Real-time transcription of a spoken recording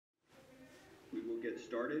get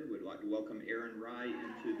started, we'd like to welcome Aaron Rai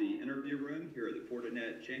into the interview room here at the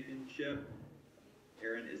Fortinet Championship.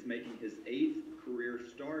 Aaron is making his 8th career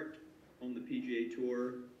start on the PGA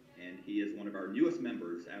Tour, and he is one of our newest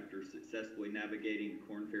members after successfully navigating the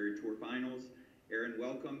Korn Ferry Tour Finals. Aaron,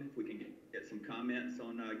 welcome. If we can get some comments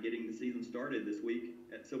on getting the season started this week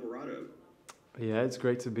at Silverado. Yeah, it's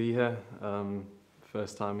great to be here.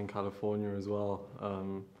 First time in California as well.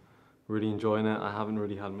 Really enjoying it. I haven't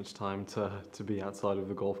really had much time to be outside of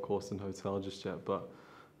the golf course and hotel just yet, but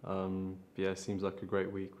yeah, it seems like a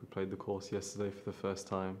great week. We played the course yesterday for the first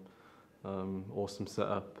time. Awesome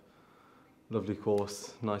setup, lovely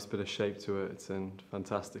course, nice bit of shape to it. It's in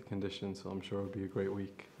fantastic condition, so I'm sure it'll be a great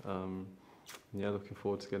week. Yeah, looking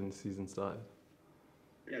forward to getting the season started.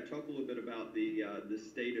 Yeah, talk a little bit about the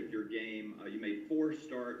state of your game. You made 4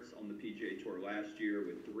 starts on the PGA Tour last year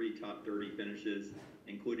with 3 top 30 finishes,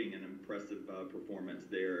 including an impressive performance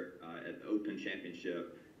there at the Open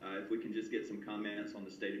Championship. If we can just get some comments on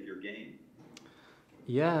the state of your game.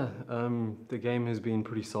 Yeah, the game has been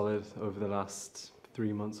pretty solid over the last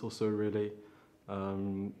 3 months or so, really.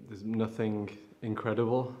 There's nothing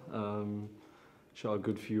incredible. Shot a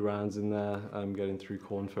good few rounds in there. Getting through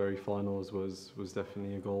Korn Ferry finals was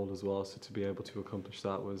definitely a goal as well. So to be able to accomplish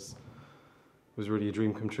that was really a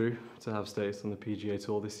dream come true to have status on the PGA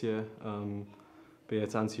Tour this year. But yeah,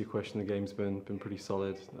 to answer your question, the game's been pretty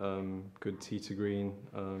solid. Good tee to green.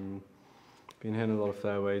 Been hitting a lot of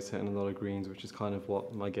fairways, hitting a lot of greens, which is kind of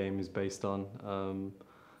what my game is based on.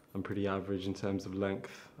 I'm pretty average in terms of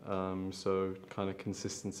length, so kind of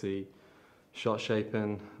consistency. Shot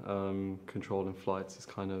shaping, controlling flights is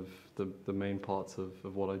kind of the main parts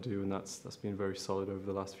of what I do, and that's been very solid over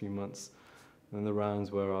the last few months. And the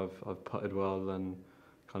rounds where I've putted well and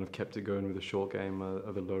kind of kept it going with a short game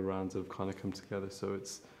are the low rounds that have kind of come together. So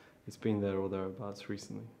it's been there or thereabouts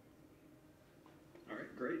recently. All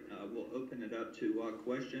right, great. We'll open it up to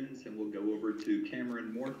questions, and we'll go over to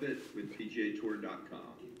Cameron Morfitt with PGAtour.com.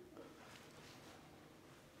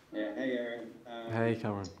 Yeah, hey Aaron. Hey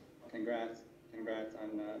Cameron. Congrats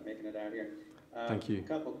on making it out here. Thank you. A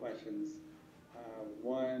couple questions.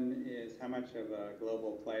 One is, how much of a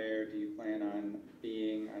global player do you plan on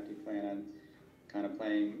being? Do you plan on kind of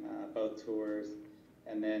playing both tours?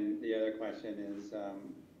 And then the other question is,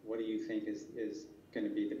 what do you think is going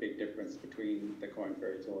to be the big difference between the Korn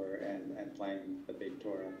Ferry Tour and playing the big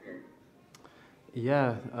tour up here?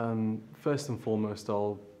 Yeah, first and foremost,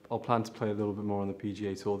 I'll plan to play a little bit more on the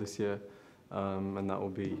PGA Tour this year. And that will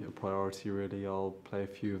be a priority really. I'll play a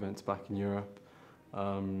few events back in Europe,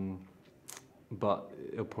 but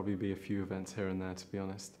it'll probably be a few events here and there, to be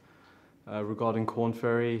honest. Regarding Korn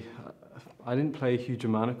Ferry, I didn't play a huge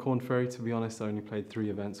amount of Korn Ferry, to be honest. I only played 3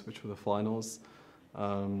 events, which were the finals.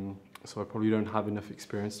 So I probably don't have enough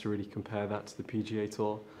experience to really compare that to the PGA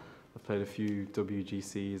Tour. I've played a few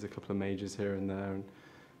WGCs, a couple of majors here and there, and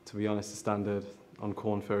to be honest, the standard on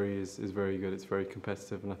Korn Ferry is very good. It's very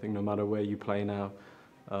competitive, and I think no matter where you play now,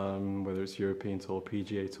 whether it's European Tour,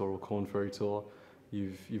 PGA Tour, or Korn Ferry Tour,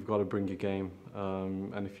 you've got to bring your game,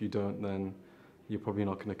 and if you don't, then you're probably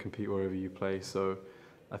not going to compete wherever you play. So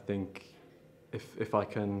I think if I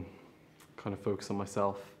can kind of focus on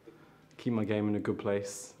myself, keep my game in a good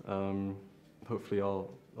place, hopefully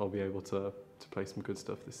I'll be able to play some good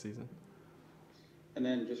stuff this season. And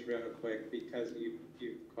then just real quick, because you've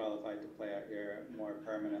qualified to play out here more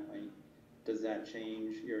permanently, does that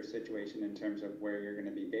change your situation in terms of where you're going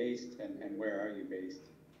to be based, and where are you based?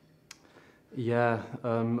 Yeah,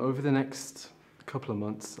 over the next couple of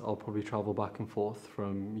months, I'll probably travel back and forth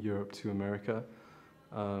from Europe to America,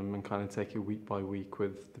 and kind of take it week by week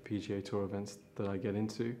with the PGA Tour events that I get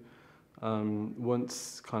into.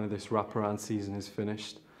 Once kind of this wraparound season is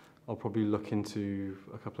finished, I'll probably look into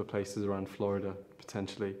a couple of places around Florida,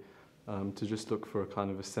 potentially, to just look for a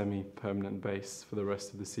kind of a semi-permanent base for the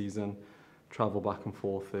rest of the season. Travel back and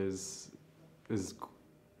forth is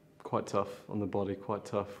quite tough on the body, quite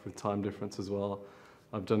tough with time difference as well.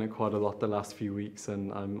 I've done it quite a lot the last few weeks,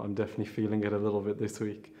 and I'm definitely feeling it a little bit this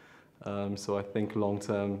week. So I think long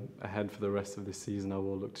term, ahead for the rest of this season, I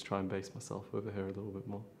will look to try and base myself over here a little bit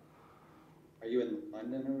more. Are you in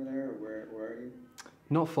London over there, or where are you?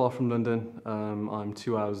 Not far from London. I'm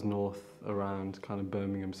 2 hours north around kind of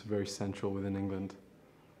Birmingham, so very central within England.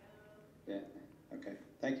 Yeah, okay.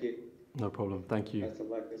 Thank you. No problem. Thank you. Best of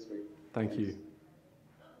luck this week. Thanks. You.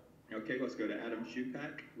 Okay, let's go to Adam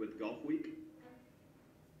Schupak with Golf Week.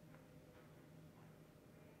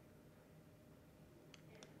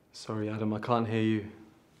 Sorry, Adam, I can't hear you.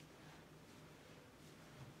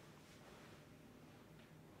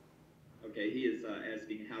 Okay, he is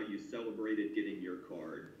asking how you celebrated getting your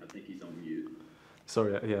card. I think he's on mute.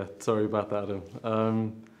 Sorry, yeah, sorry about that,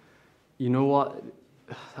 Adam. You know what?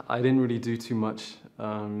 I didn't really do too much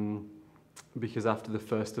because after the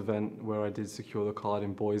first event where I did secure the card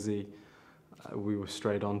in Boise, we were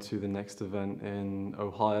straight on to the next event in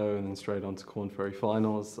Ohio and then straight on to Corn Ferry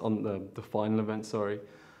Finals, on the final event, sorry.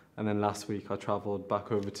 And then last week I travelled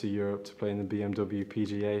back over to Europe to play in the BMW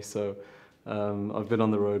PGA. So I've been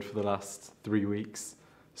on the road for the last 3 weeks.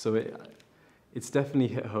 So it's definitely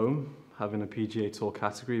hit home having a PGA Tour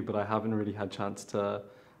category, but I haven't really had a chance to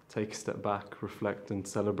take a step back, reflect and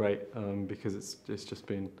celebrate because it's just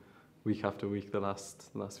been week after week the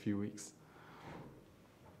last few weeks.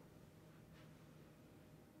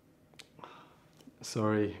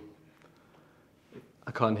 Sorry,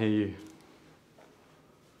 I can't hear you.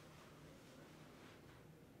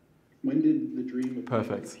 When did the dream of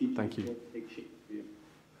Perfect, PGA thank you. Tour take shape for you?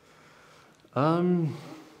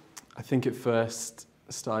 I think it first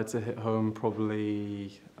started to hit home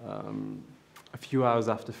probably a few hours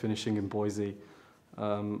after finishing in Boise.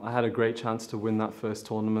 I had a great chance to win that first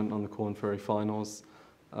tournament on the Corn Ferry Finals.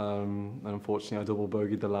 And unfortunately, I double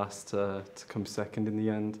bogeyed the last to come second in the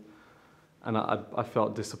end. And I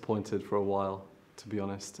felt disappointed for a while, to be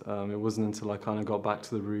honest. It wasn't until I kind of got back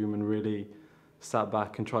to the room and really sat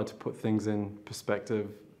back and tried to put things in perspective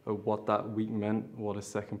of what that week meant, what a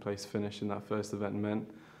second place finish in that first event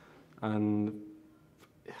meant. And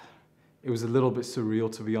it was a little bit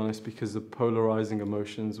surreal, to be honest, because the polarizing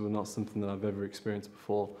emotions were not something that I've ever experienced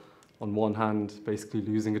before. On one hand, basically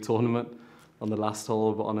losing a tournament on the last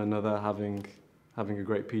hole, but on another, having a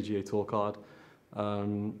great PGA Tour card.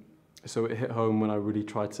 So it hit home when I really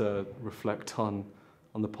tried to reflect on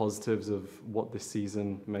the positives of what this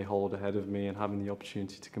season may hold ahead of me and having the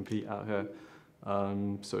opportunity to compete out here.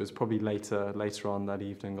 So it was probably later on that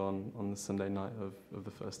evening on the Sunday night of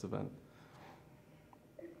the first event.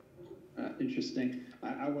 Interesting.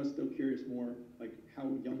 I was still curious more, like, how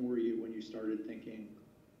young were you when you started thinking,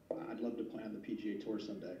 I'd love to play on the PGA Tour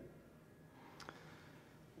someday?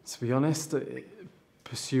 To be honest,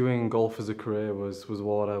 pursuing golf as a career was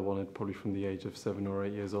what I wanted probably from the age of 7 or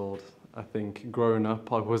 8 years old. I think growing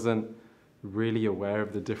up, I wasn't really aware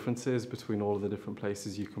of the differences between all of the different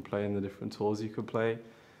places you can play and the different tours you could play.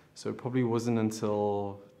 So it probably wasn't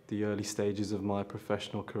until the early stages of my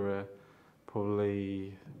professional career,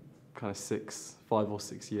 probably kind of 5 or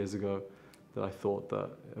 6 years ago, that I thought that,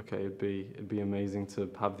 okay, it'd be amazing to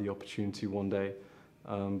have the opportunity one day.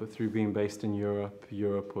 But through being based in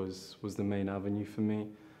Europe was the main avenue for me.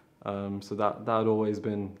 So that had always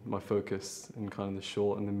been my focus in kind of the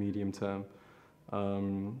short and the medium term.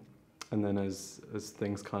 And then as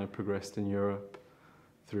things kind of progressed in Europe,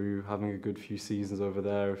 through having a good few seasons over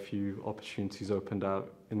there, a few opportunities opened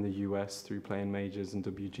out in the US through playing majors and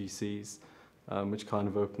WGCs, which kind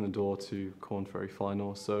of opened the door to Corn Ferry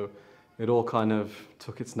Finals. So it all kind of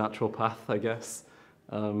took its natural path, I guess.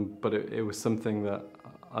 But it was something that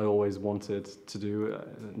I always wanted to do,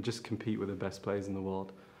 and just compete with the best players in the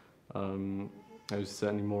world. It was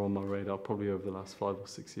certainly more on my radar probably over the last 5 or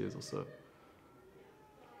 6 years or so.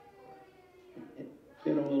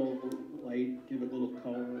 Get a little light, give a little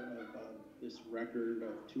color of this record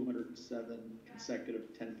of 207 consecutive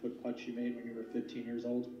 10-foot putts you made when you were 15 years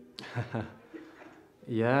old.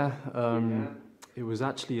 Yeah, it was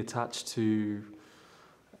actually attached to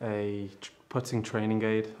a putting training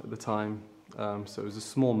aid at the time. So it was a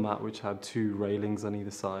small mat which had 2 railings on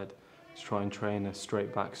either side to try and train a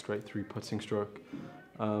straight back, straight through putting stroke.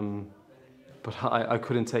 But I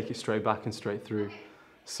couldn't take it straight back and straight through.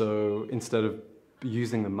 So instead of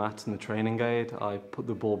using the mat and the training aid, I put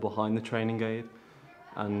the ball behind the training aid,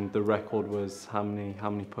 and the record was how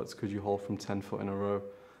many putts could you hold from 10 foot in a row.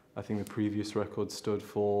 I think the previous record stood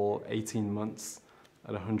for 18 months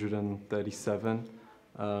at 137.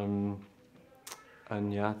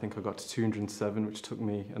 And yeah, I think I got to 207, which took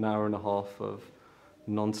me an hour and a half of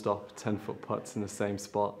non-stop 10-foot putts in the same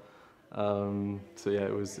spot. So yeah,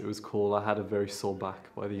 it was cool. I had a very sore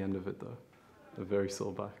back by the end of it, though. A very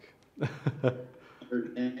sore back.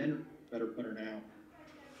 And better putter now.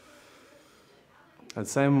 I'd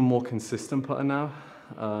say I'm a more consistent putter now.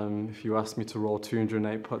 If you asked me to roll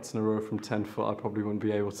 208 putts in a row from 10 foot, I probably wouldn't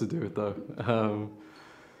be able to do it, though.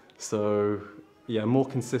 So yeah, more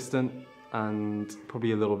consistent and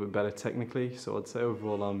probably a little bit better technically. So I'd say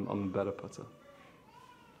overall I'm a better putter.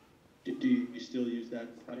 Do you still use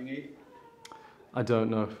that putting aid? I don't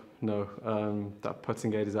know, no. That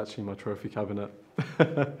putting aid is actually my trophy cabinet.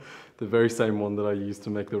 The very same one that I used to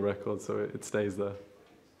make the record, so it stays there.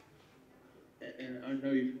 And I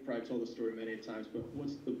know you've probably told the story many times, but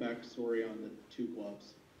what's the backstory on the 2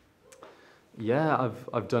 gloves? Yeah,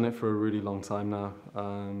 I've done it for a really long time now.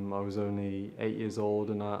 I was only 8 years old,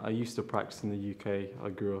 and I used to practice in the UK. I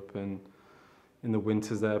grew up in the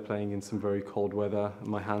winters there, playing in some very cold weather.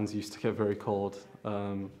 My hands used to get very cold,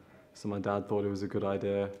 so my dad thought it was a good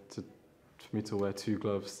idea for me to wear two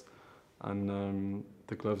gloves. And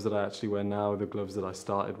the gloves that I actually wear now are the gloves that I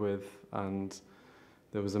started with. And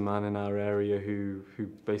there was a man in our area who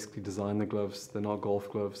basically designed the gloves. They're not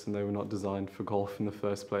golf gloves, and they were not designed for golf in the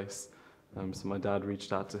first place. So my dad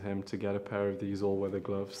reached out to him to get a pair of these all-weather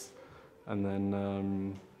gloves, and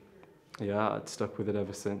then yeah, I'd stuck with it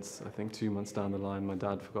ever since. I think 2 months down the line, my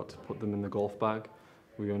dad forgot to put them in the golf bag.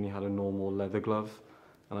 We only had a normal leather glove,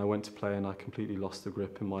 and I went to play and I completely lost the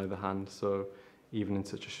grip in my other hand. So even in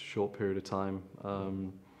such a short period of time,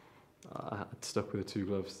 I had stuck with the two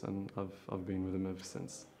gloves, and I've been with them ever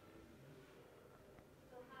since.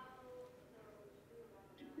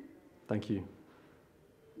 Thank you.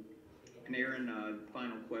 And Aaron,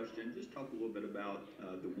 final question. Just talk a little bit about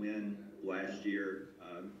the win last year,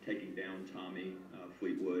 taking down Tommy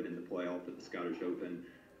Fleetwood in the playoff at the Scottish Open.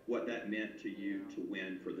 What that meant to you to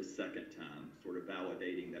win for the second time, sort of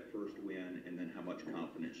validating that first win, and then how much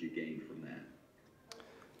confidence you gained from that.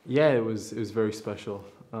 Yeah, it was very special.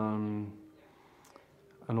 And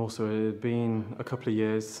also it had been a couple of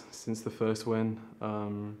years since the first win.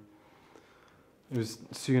 It was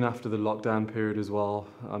soon after the lockdown period as well.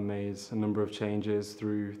 I made a number of changes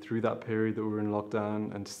through that period that we were in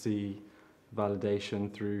lockdown, and to see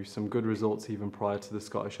validation through some good results even prior to the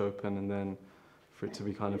Scottish Open, and then for it to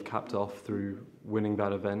be kind of capped off through winning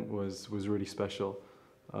that event was really special.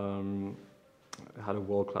 It had a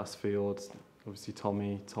world-class field. Obviously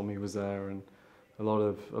Tommy was there, and a lot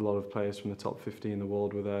of players from the top 50 in the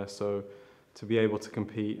world were there. So to be able to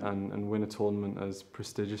compete and win a tournament as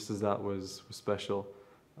prestigious as that was special.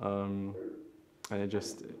 And it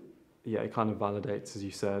just, yeah, it kind of validates, as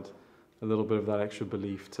you said, a little bit of that extra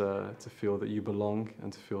belief to feel that you belong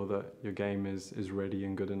and to feel that your game is ready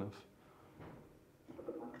and good enough.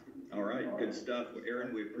 All right, good stuff. Well,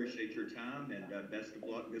 Aaron, we appreciate your time, and best of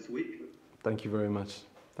luck this week. Thank you very much.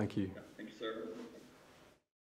 Thank you. Thank you, sir.